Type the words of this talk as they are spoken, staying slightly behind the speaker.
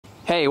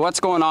Hey, what's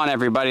going on,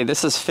 everybody?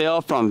 This is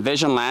Phil from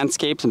Vision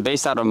Landscapes. I'm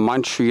based out of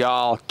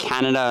Montreal,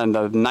 Canada, in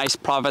the nice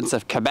province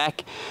of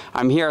Quebec.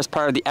 I'm here as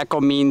part of the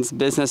EcoMeans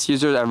Business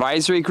User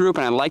Advisory Group,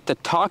 and I'd like to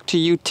talk to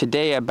you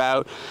today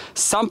about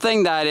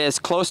something that is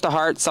close to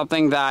heart,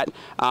 something that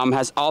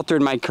has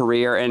altered my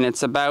career, and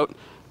it's about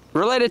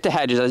related to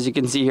hedges, as you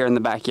can see here in the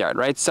backyard,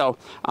 right? So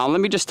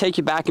let me just take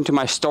you back into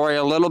my story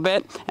a little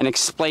bit and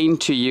explain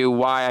to you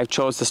why I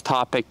chose this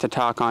topic to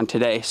talk on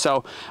today.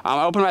 So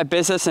I opened my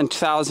business in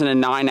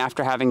 2009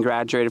 after having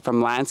graduated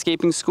from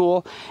landscaping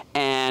school,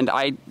 and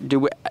I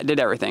did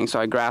everything. So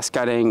I grass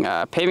cutting,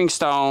 paving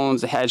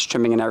stones, hedge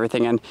trimming, and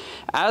everything. And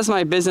as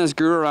my business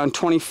grew around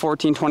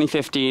 2014,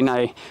 2015,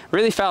 I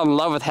really fell in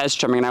love with hedge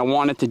trimming, and I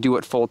wanted to do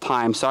it full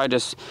time. So I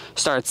just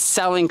started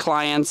selling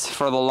clients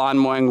for the lawn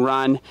mowing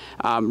run.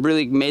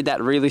 Really made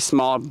that really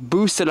small,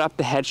 boosted up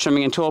the hedge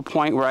trimming until a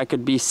point where I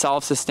could be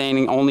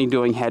self-sustaining, only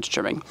doing hedge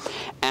trimming.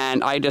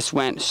 And I just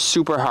went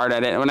super hard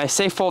at it. And when I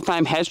say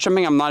full-time hedge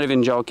trimming, I'm not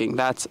even joking.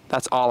 That's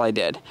all I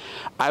did.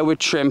 I would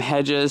trim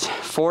hedges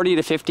 40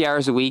 to 50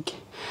 hours a week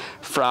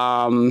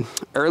from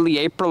early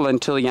April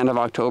until the end of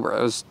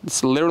October.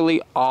 It's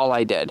literally all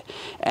I did.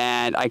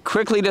 And I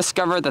quickly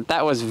discovered that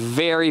that was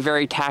very,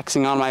 very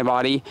taxing on my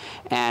body,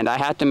 and I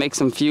had to make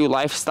some few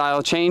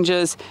lifestyle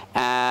changes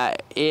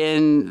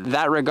in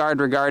that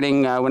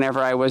regarding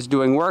whenever I was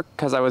doing work,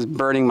 because I was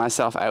burning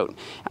myself out.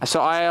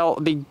 So I'll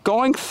be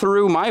going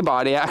through my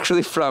body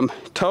actually from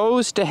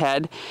toes to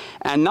head,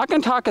 and not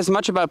going to talk as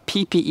much about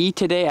PPE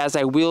today as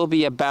I will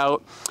be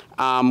about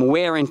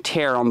wear and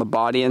tear on the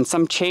body and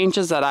some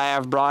changes that I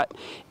have brought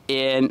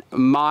in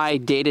my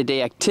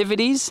day-to-day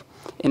activities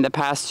in the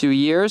past 2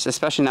 years,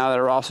 especially now that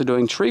we're also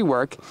doing tree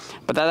work,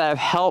 but that have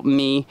helped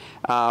me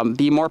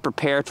be more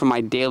prepared for my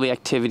daily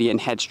activity in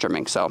hedge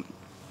trimming. So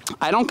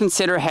I don't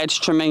consider hedge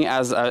trimming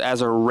as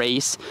a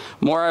race,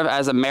 more of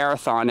as a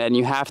marathon, and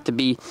you have to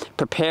be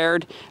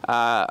prepared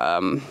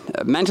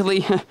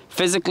mentally,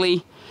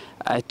 physically,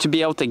 to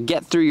be able to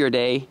get through your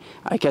day,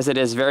 because it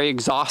is very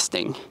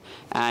exhausting.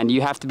 And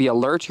you have to be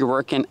alert. You're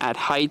working at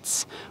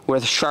heights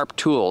with sharp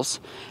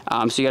tools.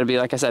 So you gotta be,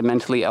 like I said,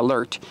 mentally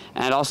alert.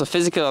 And also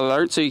physically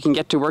alert so you can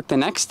get to work the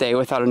next day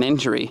without an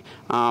injury.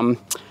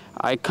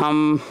 I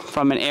come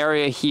from an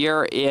area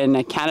here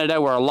in Canada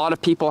where a lot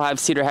of people have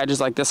cedar hedges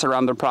like this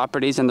around their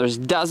properties, and there's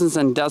dozens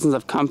and dozens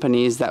of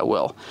companies that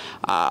will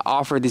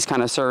offer these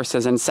kind of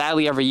services. And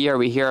sadly, every year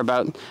we hear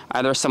about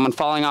either someone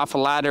falling off a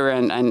ladder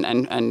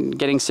and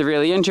getting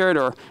severely injured,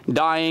 or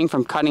dying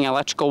from cutting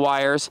electrical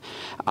wires,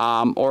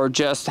 or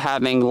just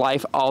having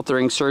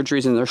life-altering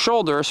surgeries in their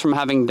shoulders from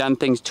having done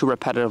things too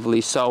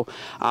repetitively. So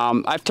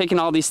I've taken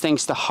all these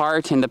things to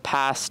heart in the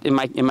past, in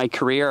my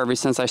career, ever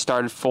since I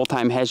started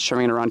full-time hedge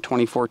trimming around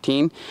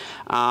 2014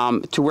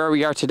 to where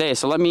we are today.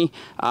 So let me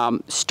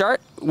start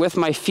with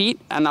my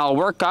feet, and I'll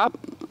work up,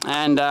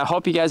 and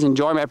hope you guys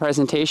enjoy my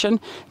presentation.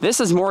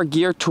 This is more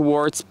geared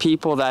towards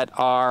people that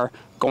are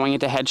going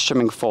into hedge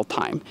trimming full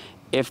time.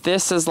 If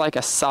this is like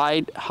a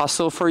side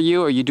hustle for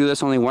you, or you do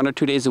this only 1 or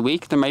 2 days a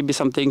week, there might be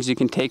some things you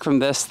can take from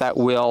this that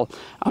will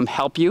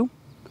help you.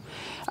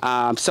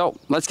 So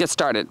let's get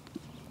started.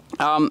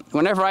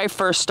 Whenever I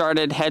first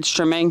started hedge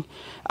trimming,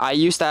 I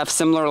used to have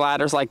similar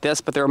ladders like this,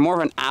 but they were more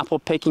of an apple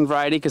picking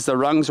variety because the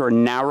rungs were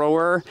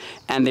narrower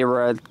and they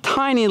were a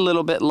tiny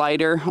little bit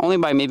lighter, only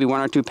by maybe 1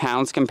 or 2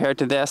 pounds compared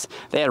to this.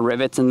 They had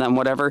rivets in them,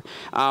 whatever.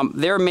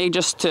 They were made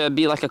just to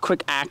be like a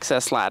quick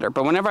access ladder.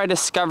 But whenever I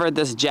discovered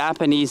this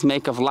Japanese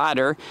make of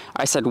ladder,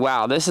 I said,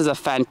 wow, this is a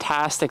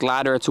fantastic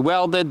ladder. It's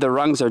welded, the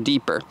rungs are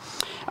deeper.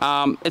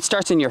 It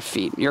starts in your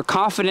feet. Your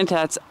confidence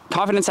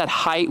at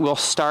height will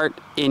start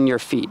in your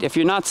feet. If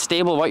you're not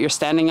stable what you're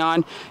standing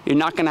on, you're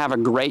not going to have a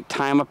great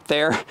time up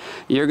there.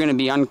 You're going to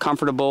be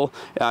uncomfortable.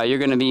 You're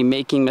going to be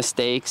making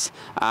mistakes.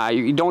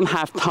 You don't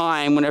have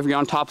time whenever you're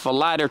on top of a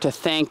ladder to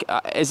think,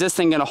 is this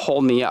thing going to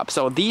hold me up?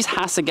 So these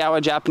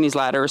Hasegawa Japanese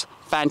ladders,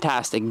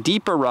 fantastic,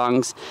 deeper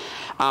rungs.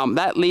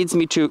 That leads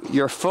me to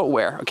your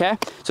footwear, okay?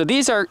 So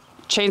these are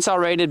chainsaw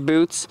rated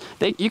boots.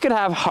 You could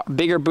have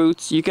bigger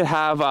boots, you could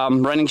have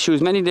running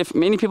shoes.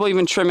 Many people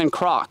even trim in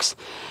Crocs.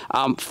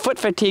 Foot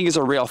fatigue is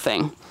a real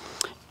thing.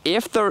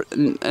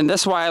 And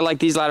that's why I like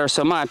these ladders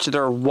so much.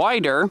 They're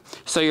wider,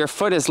 so your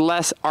foot is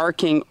less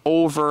arcing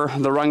over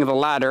the rung of the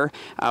ladder,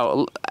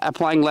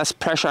 applying less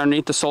pressure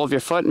underneath the sole of your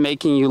foot,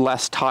 making you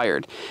less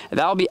tired.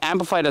 That'll be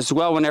amplified as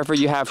well whenever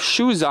you have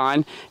shoes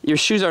on. Your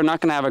shoes are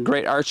not going to have a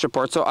great arch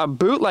support. So a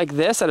boot like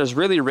this that is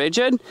really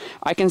rigid,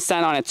 I can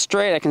stand on it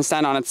straight, I can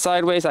stand on it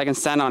sideways, I can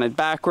stand on it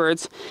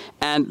backwards,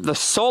 and the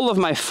sole of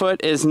my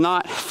foot is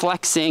not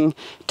flexing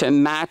to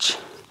match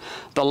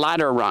the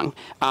ladder rung.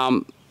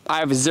 I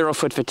have 0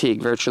 foot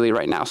fatigue virtually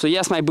right now. So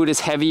yes, my boot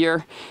is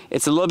heavier.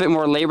 It's a little bit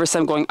more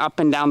laborsome going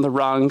up and down the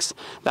rungs.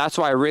 That's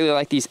why I really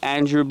like these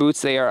Andrew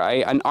boots. They are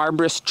an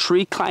arborist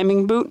tree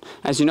climbing boot.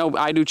 As you know,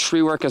 I do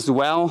tree work as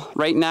well.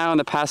 Right now, in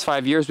the past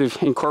 5 years, we've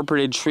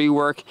incorporated tree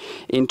work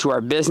into our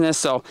business.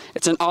 So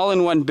it's an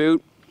all-in-one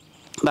boot.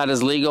 that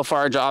is legal for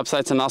our job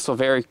sites and also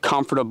very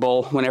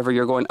comfortable whenever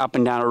you're going up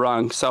and down a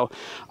rung. So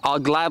I'll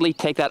gladly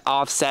take that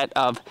offset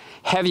of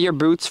heavier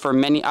boots for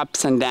many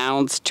ups and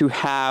downs to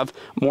have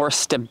more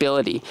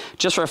stability.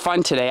 Just for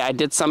fun today, I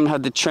did some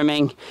of the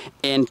trimming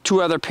in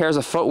 2 other pairs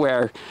of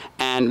footwear,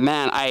 and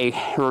man,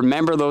 I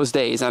remember those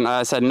days, and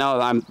I said, no,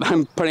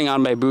 I'm putting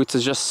on my boots.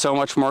 Is just so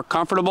much more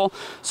comfortable,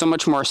 so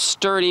much more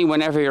sturdy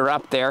whenever you're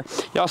up there.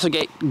 You also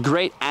get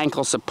great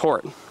ankle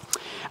support.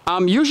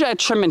 Usually I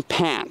trim in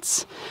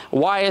pants.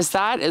 Why is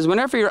that? Is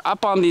whenever you're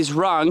up on these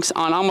rungs,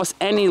 on almost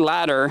any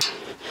ladder,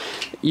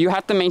 you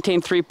have to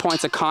maintain 3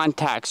 points of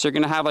contact. So you're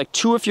gonna have like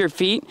 2 of your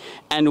feet,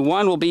 and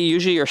 1 will be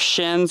usually your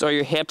shins or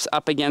your hips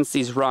up against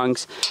these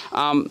rungs.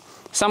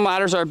 Some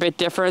ladders are a bit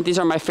different. These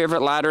are my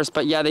favorite ladders,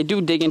 but yeah, they do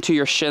dig into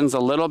your shins a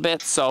little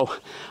bit. So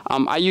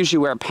I usually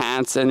wear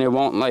pants, and it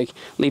won't like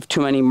leave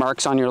too many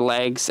marks on your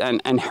legs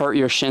and hurt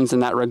your shins in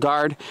that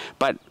regard.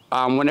 But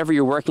whenever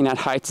you're working at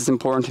heights, it's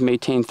important to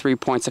maintain 3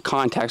 points of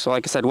contact. So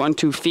like I said, 1,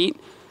 2 feet,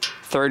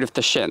 3rd of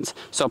the shins.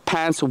 So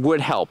pants would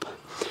help.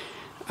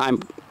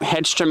 I'm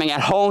hedge trimming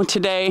at home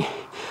today,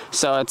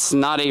 so it's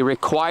not a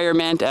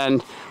requirement.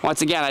 And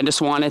once again, I just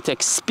wanted to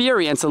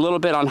experience a little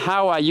bit on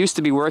how I used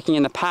to be working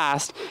in the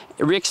past,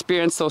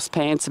 re-experience those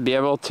pains to be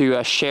able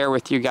to share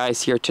with you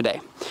guys here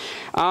today.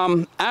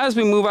 As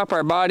we move up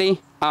our body,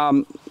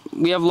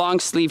 we have long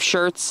sleeve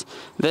shirts.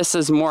 This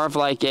is more of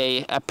like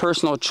a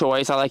personal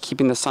choice. I like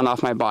keeping the sun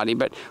off my body,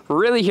 but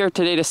we're really here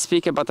today to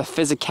speak about the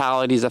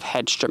physicalities of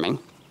hedge trimming.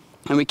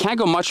 And we can't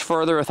go much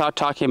further without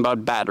talking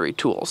about battery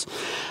tools.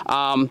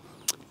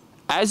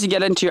 As you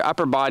get into your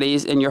upper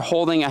bodies and you're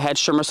holding a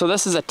hedge trimmer, so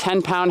this is a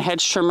 10-pound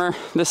hedge trimmer,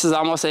 this is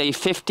almost a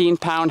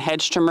 15-pound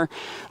hedge trimmer.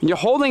 When you're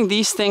holding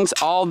these things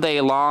all day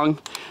long,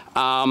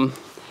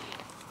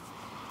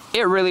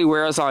 it really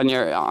wears on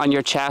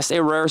your chest,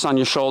 it wears on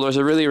your shoulders,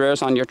 it really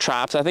wears on your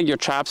traps. I think your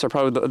traps are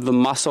probably the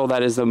muscle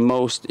that is the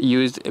most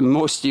used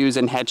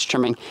in hedge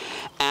trimming.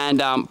 And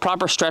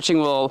proper stretching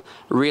will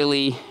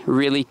really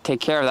take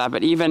care of that,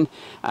 but even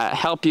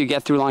help you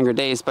get through longer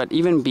days. But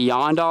even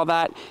beyond all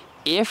that,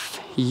 if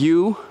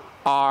you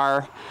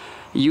are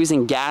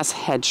using gas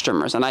hedge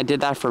trimmers, and I did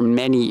that for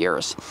many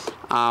years,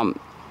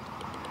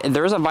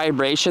 there's a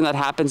vibration that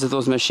happens with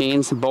those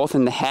machines, both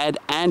in the head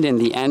and in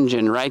the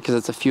engine, right? Because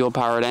it's a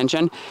fuel-powered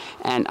engine.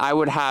 And I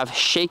would have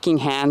shaking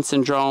hand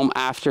syndrome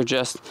after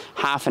just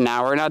half an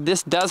hour. Now,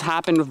 this does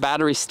happen with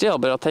batteries still,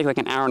 but it'll take like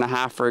an hour and a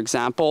half, for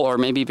example, or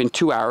maybe even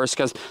 2 hours,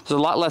 because there's a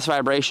lot less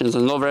vibrations.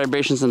 There's no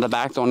vibrations in the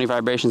back, the only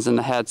vibrations in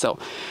the head. So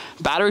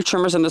battery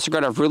trimmers in this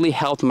regard have really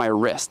helped my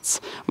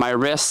wrists. My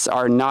wrists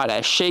are not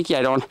as shaky.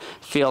 I don't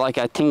feel like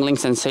a tingling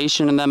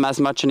sensation in them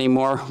as much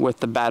anymore with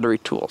the battery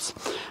tools.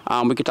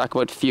 We could talk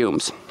about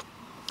fumes.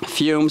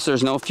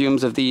 There's no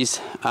fumes of these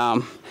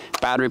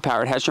battery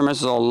powered hedge trimmers.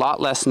 There's a lot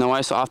less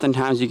noise, so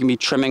oftentimes you can be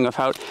trimming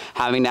without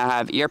having to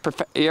have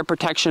ear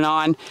protection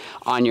on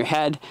your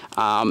head.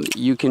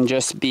 You can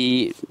just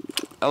be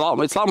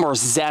it's a lot more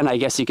zen, I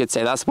guess you could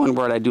say. That's one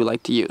word I do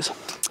like to use.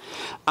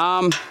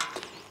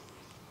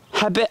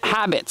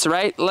 Habits,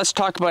 right? Let's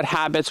talk about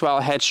habits while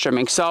hedge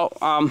trimming. So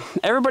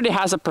everybody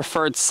has a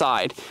preferred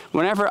side.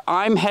 Whenever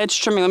I'm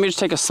hedge trimming, let me just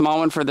take a small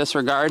one for this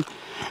regard.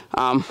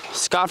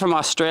 Scott from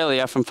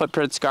Australia, from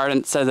Footprints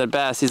Garden, says it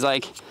best. He's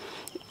like,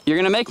 you're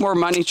gonna make more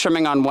money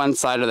trimming on one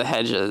side of the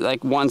hedge,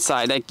 like one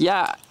side. Like,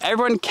 yeah,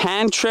 everyone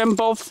can trim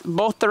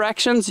both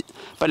directions,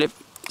 but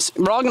if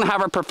we're all gonna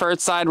have our preferred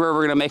side where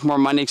we're gonna make more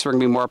money because we're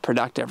gonna be more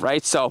productive,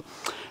 right? So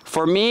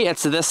for me,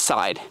 it's this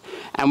side.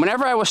 And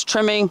whenever I was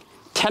trimming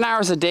 10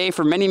 hours a day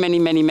for many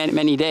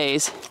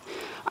days,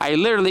 I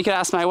literally could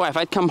ask my wife.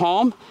 I'd come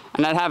home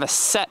and I'd have a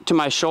set to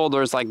my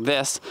shoulders like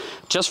this,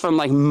 just from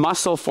like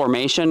muscle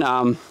formation.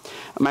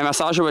 My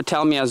massager would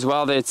tell me as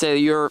well, they'd say,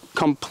 you're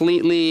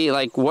completely,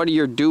 like, what are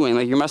you doing?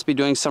 Like, you must be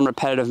doing some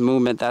repetitive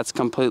movement that's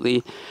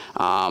completely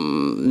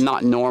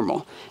not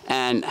normal.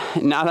 And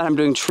now that I'm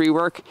doing tree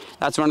work,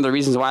 that's one of the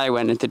reasons why I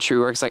went into tree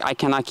work. It's like, I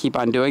cannot keep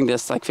on doing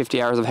this, like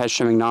 50 hours of hedge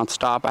trimming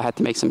nonstop. I had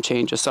to make some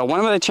changes. So one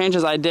of the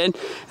changes I did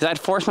is I'd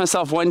force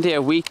myself 1 day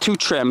a week to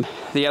trim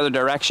the other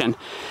direction.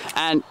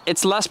 And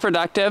it's less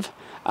productive.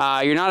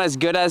 You're not as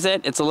good as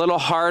it. It's a little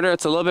harder.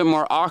 It's a little bit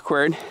more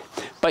awkward,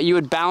 but you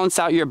would balance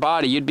out your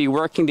body. You'd be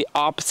working the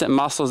opposite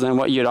muscles than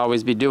what you'd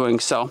always be doing.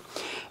 So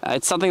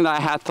it's something that I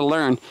had to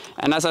learn.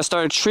 And as I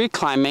started tree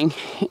climbing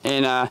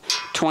in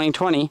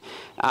 2020,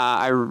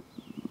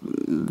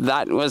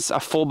 that was a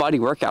full body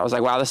workout. I was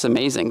like, wow, this is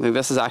amazing. Like,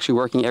 this is actually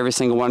working every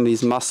single one of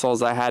these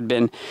muscles I had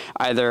been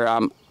either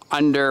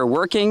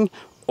underworking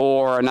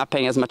or not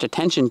paying as much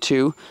attention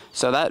to.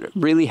 So that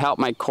really helped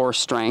my core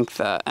strength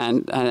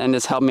and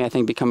has helped me, I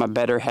think, become a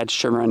better hedge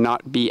trimmer and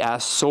not be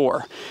as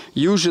sore.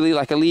 Usually,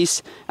 like, at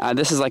least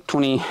this is like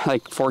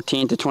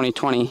 2014 to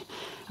 2020,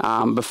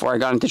 before I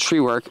got into tree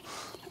work,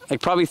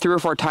 like probably 3 or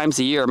 4 times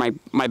a year,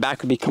 my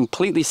back would be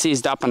completely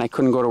seized up and I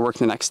couldn't go to work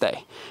the next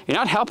day. You're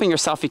not helping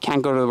yourself if you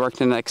can't go to work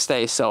the next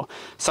day. So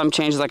some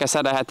changes, like I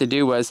said, I had to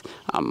do was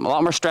a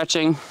lot more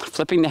stretching,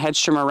 flipping the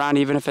hedge trimmer around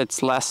even if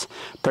it's less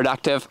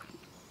productive,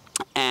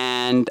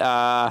 and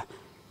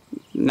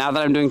now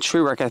that I'm doing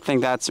tree work, I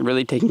think that's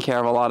really taking care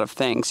of a lot of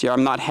things.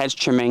 I'm not hedge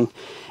trimming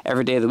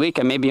every day of the week.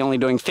 I may be only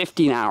doing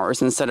 15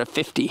 hours instead of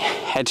 50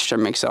 hedge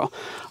trimming, so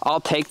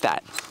I'll take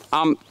that.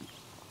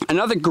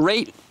 Another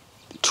great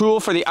tool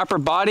for the upper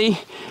body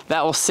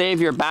that will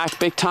save your back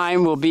big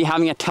time will be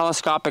having a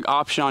telescopic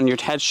option on your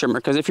hedge trimmer,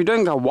 because if you're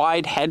doing a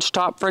wide hedge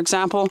top, for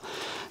example,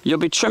 you'll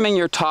be trimming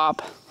your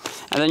top,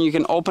 and then you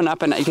can open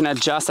up and you can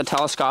adjust the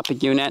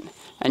telescopic unit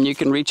and you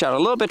can reach out a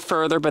little bit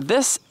further. But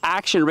this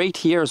action right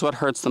here is what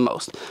hurts the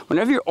most.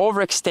 Whenever you're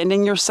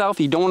overextending yourself,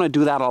 you don't want to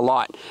do that a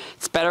lot.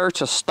 It's better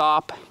to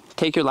stop,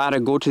 take your ladder,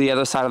 go to the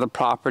other side of the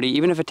property,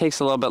 even if it takes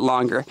a little bit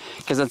longer,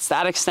 because it's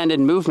that extended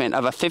movement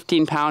of a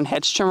 15-pound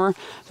hedge trimmer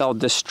that'll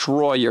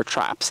destroy your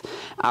traps.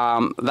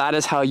 That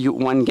is how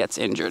one gets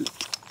injured.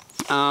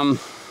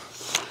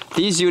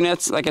 These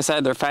units, like I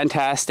said, they're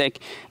fantastic.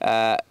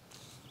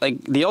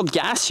 Like the old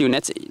gas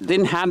units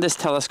didn't have this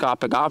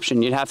telescopic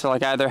option. You'd have to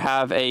like either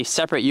have a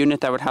separate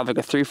unit that would have like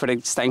a 3-foot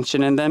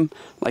extension in them,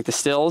 like the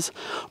stills,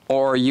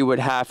 or you would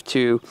have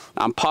to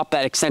pop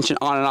that extension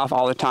on and off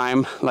all the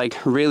time, like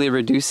really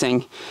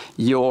reducing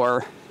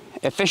your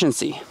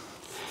efficiency.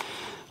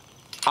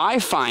 I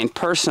find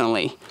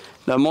personally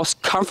the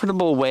most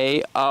comfortable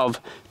way of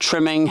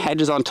trimming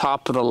hedges on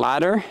top of the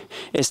ladder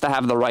is to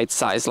have the right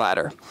size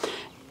ladder.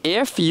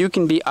 If you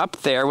can be up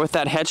there with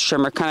that hedge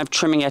trimmer kind of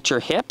trimming at your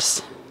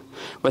hips,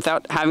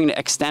 without having to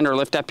extend or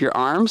lift up your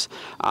arms,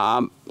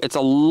 it's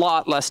a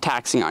lot less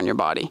taxing on your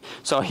body.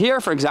 So here,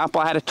 for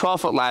example, I had a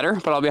 12-foot ladder,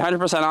 but I'll be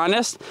 100%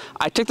 honest,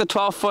 I took the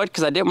 12-foot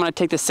because I didn't want to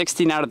take the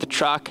 16 out of the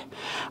truck,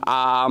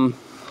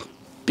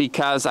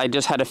 because I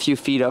just had a few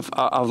feet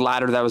of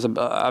ladder that was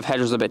of hedge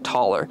was a bit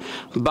taller.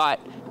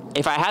 But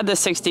if I had the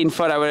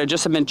 16-foot, I would have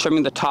just been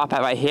trimming the top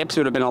at my hips.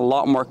 It would have been a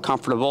lot more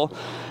comfortable.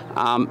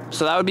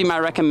 So that would be my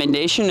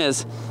recommendation,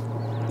 is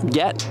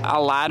get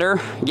a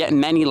ladder, get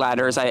many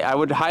ladders. I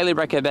would highly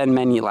recommend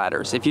many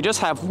ladders. If you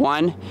just have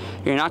one,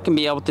 you're not going to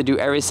be able to do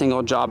every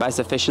single job as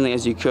efficiently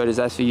as you could as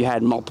if you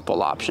had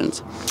multiple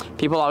options.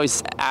 People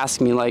always ask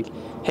me like,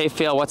 hey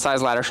Phil, what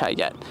size ladder should I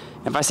get?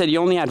 If I said you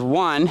only had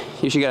one,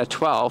 you should get a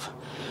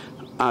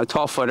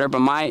 12-footer, but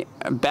my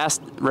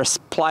best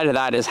reply to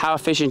that is, how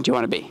efficient do you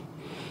want to be?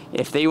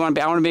 If I want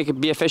to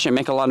be efficient,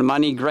 make a lot of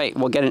money, great.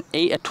 We'll get an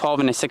 8, a 12,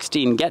 and a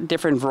 16. Get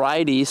different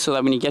varieties so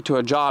that when you get to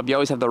a job, you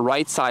always have the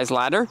right size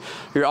ladder.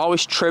 You're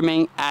always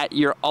trimming at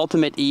your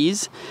ultimate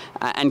ease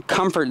and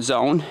comfort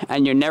zone,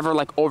 and you're never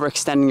like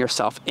overextending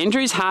yourself.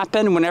 Injuries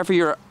happen whenever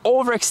you're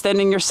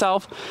overextending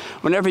yourself,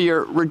 whenever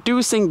you're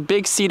reducing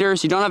big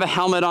cedars, you don't have a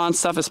helmet on,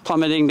 stuff is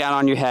plummeting down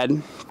on your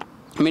head.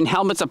 I mean,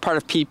 helmet's a part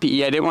of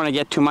PPE. I didn't want to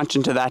get too much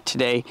into that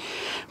today,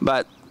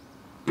 but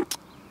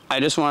I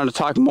just wanted to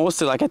talk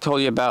mostly, like I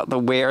told you, about the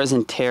wears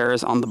and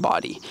tears on the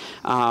body.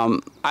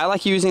 I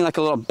like using like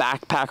a little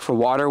backpack for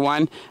water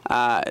one,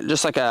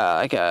 just like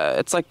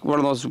it's like one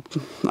of those,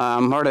 what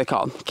are they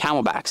called?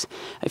 Camelbacks.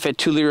 I fit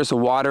 2 liters of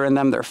water in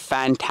them. They're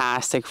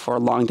fantastic for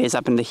long days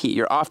up in the heat.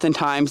 You're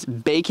oftentimes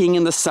baking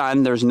in the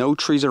sun, there's no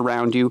trees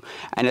around you,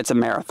 and it's a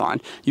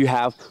marathon. You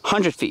have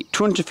 100 feet,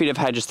 200 feet of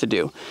hedges to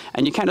do,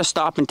 and you kind of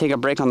stop and take a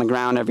break on the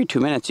ground every 2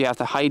 minutes. You have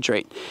to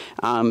hydrate.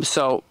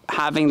 So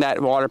having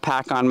that water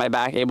pack on my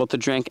back, able to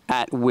drink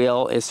at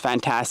will, is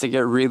fantastic.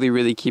 It really,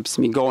 really keeps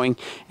me going,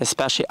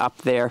 especially up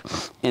there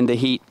in the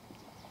heat.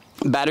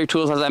 Battery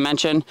tools, as I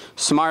mentioned,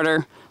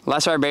 smarter,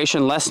 less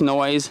vibration, less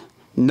noise,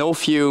 no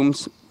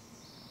fumes.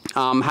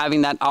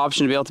 Having that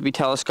option to be able to be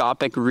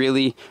telescopic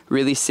really,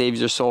 really saves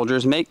your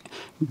soldiers. Make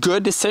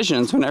good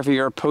decisions whenever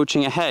you're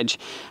approaching a hedge.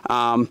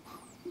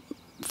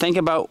 Think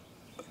about,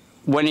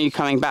 when are you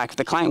coming back? If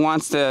the client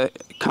wants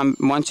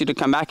you to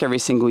come back every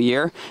single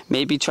year,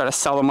 maybe try to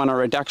sell them on a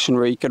reduction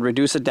where you could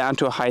reduce it down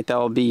to a height that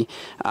will be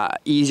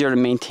easier to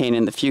maintain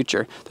in the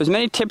future. There's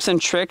many tips and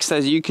tricks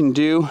that you can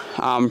do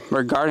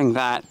regarding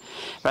that.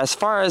 But as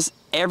far as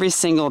every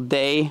single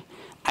day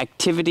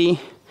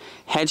activity,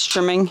 hedge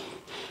trimming,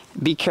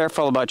 be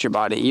careful about your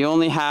body. You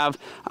only have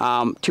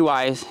 2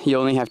 eyes, you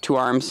only have 2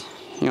 arms,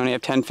 you only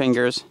have 10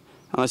 fingers,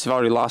 unless you've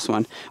already lost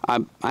one.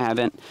 I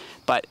haven't.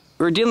 But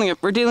we're dealing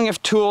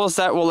with tools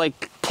that will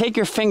like take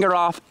your finger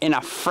off in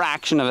a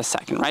fraction of a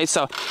second, right?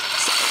 So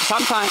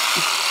sometimes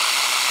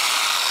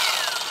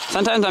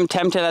I'm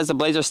tempted as the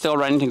blades are still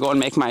running to go and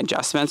make my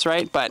adjustments,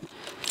 right? But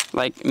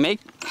like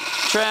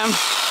trim,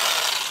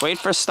 wait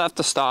for stuff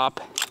to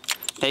stop,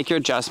 make your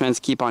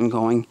adjustments, keep on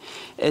going.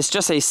 It's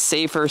just a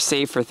safer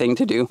thing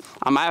to do.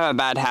 I have a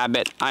bad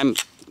habit. I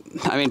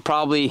mean,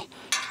 probably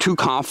too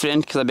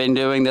confident because I've been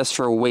doing this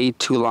for way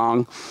too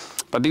long.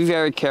 But be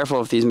very careful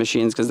with these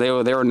machines because they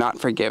were not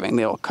forgiving.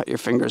 They will cut your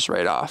fingers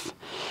right off.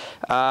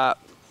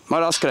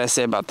 What else could I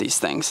say about these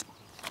things?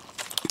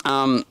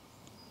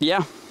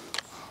 Yeah,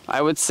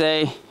 I would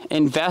say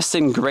invest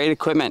in great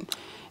equipment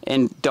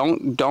and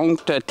don't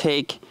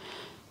take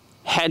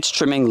hedge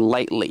trimming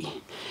lightly.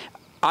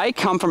 I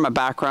come from a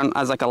background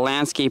as like a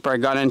landscaper. I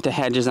got into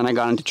hedges and I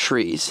got into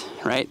trees,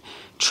 right?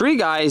 Tree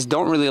guys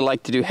don't really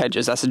like to do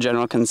hedges. That's a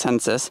general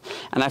consensus.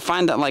 And I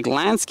find that like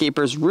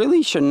landscapers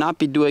really should not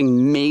be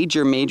doing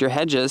major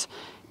hedges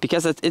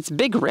because it's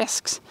big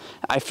risks.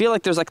 I feel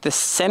like there's like this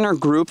center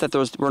group that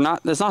there's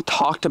not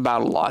talked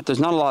about a lot. There's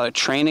not a lot of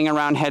training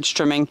around hedge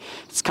trimming.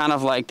 It's kind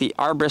of like the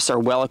arborists are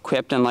well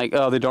equipped and like,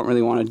 oh, they don't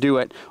really want to do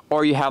it.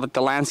 Or you have like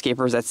the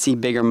landscapers that see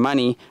bigger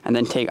money and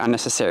then take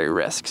unnecessary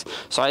risks.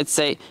 So I'd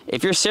say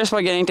if you're serious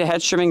about getting into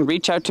hedge trimming,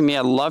 reach out to me.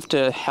 I'd love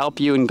to help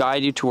you and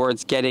guide you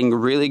towards getting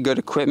really good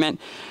equipment.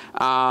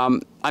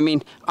 I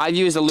mean, I've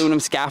used aluminum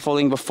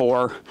scaffolding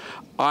before.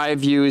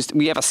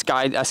 We have a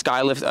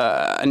sky lift,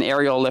 an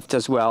aerial lift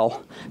as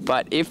well.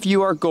 But if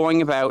you are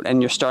going about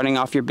and you're starting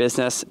off your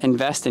business,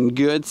 invest in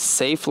good,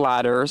 safe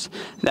ladders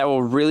that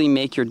will really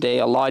make your day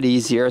a lot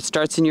easier. It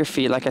starts in your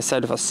feet, like I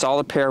said, with a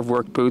solid pair of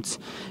work boots.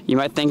 You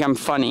might think I'm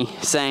funny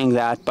saying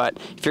that, but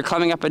if you're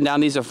climbing up and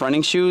down these with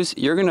running shoes,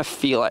 you're gonna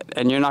feel it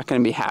and you're not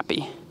gonna be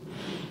happy.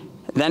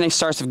 Then it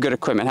starts with good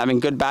equipment.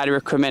 Having good battery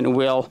equipment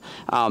will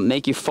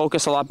make you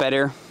focus a lot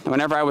better.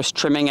 Whenever I was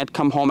trimming, I'd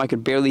come home, I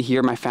could barely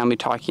hear my family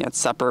talking at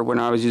supper when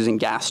I was using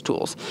gas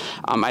tools.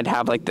 I'd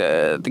have like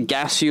the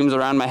gas fumes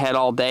around my head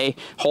all day.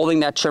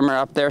 Holding that trimmer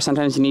up there,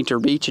 sometimes you need to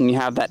reach and you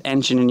have that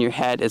engine in your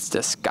head. It's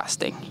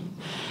disgusting.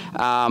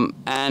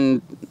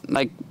 And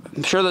like,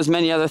 I'm sure there's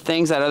many other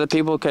things that other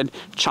people could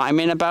chime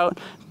in about,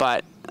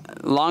 but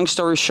long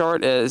story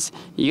short is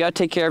you gotta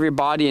take care of your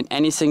body in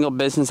any single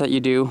business that you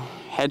do.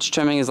 Hedge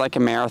trimming is like a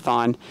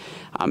marathon.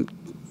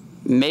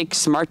 Make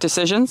smart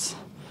decisions,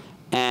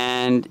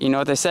 and you know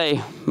what they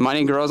say,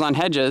 money grows on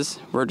hedges.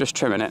 We're just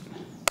trimming it.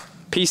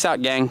 Peace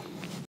out, gang.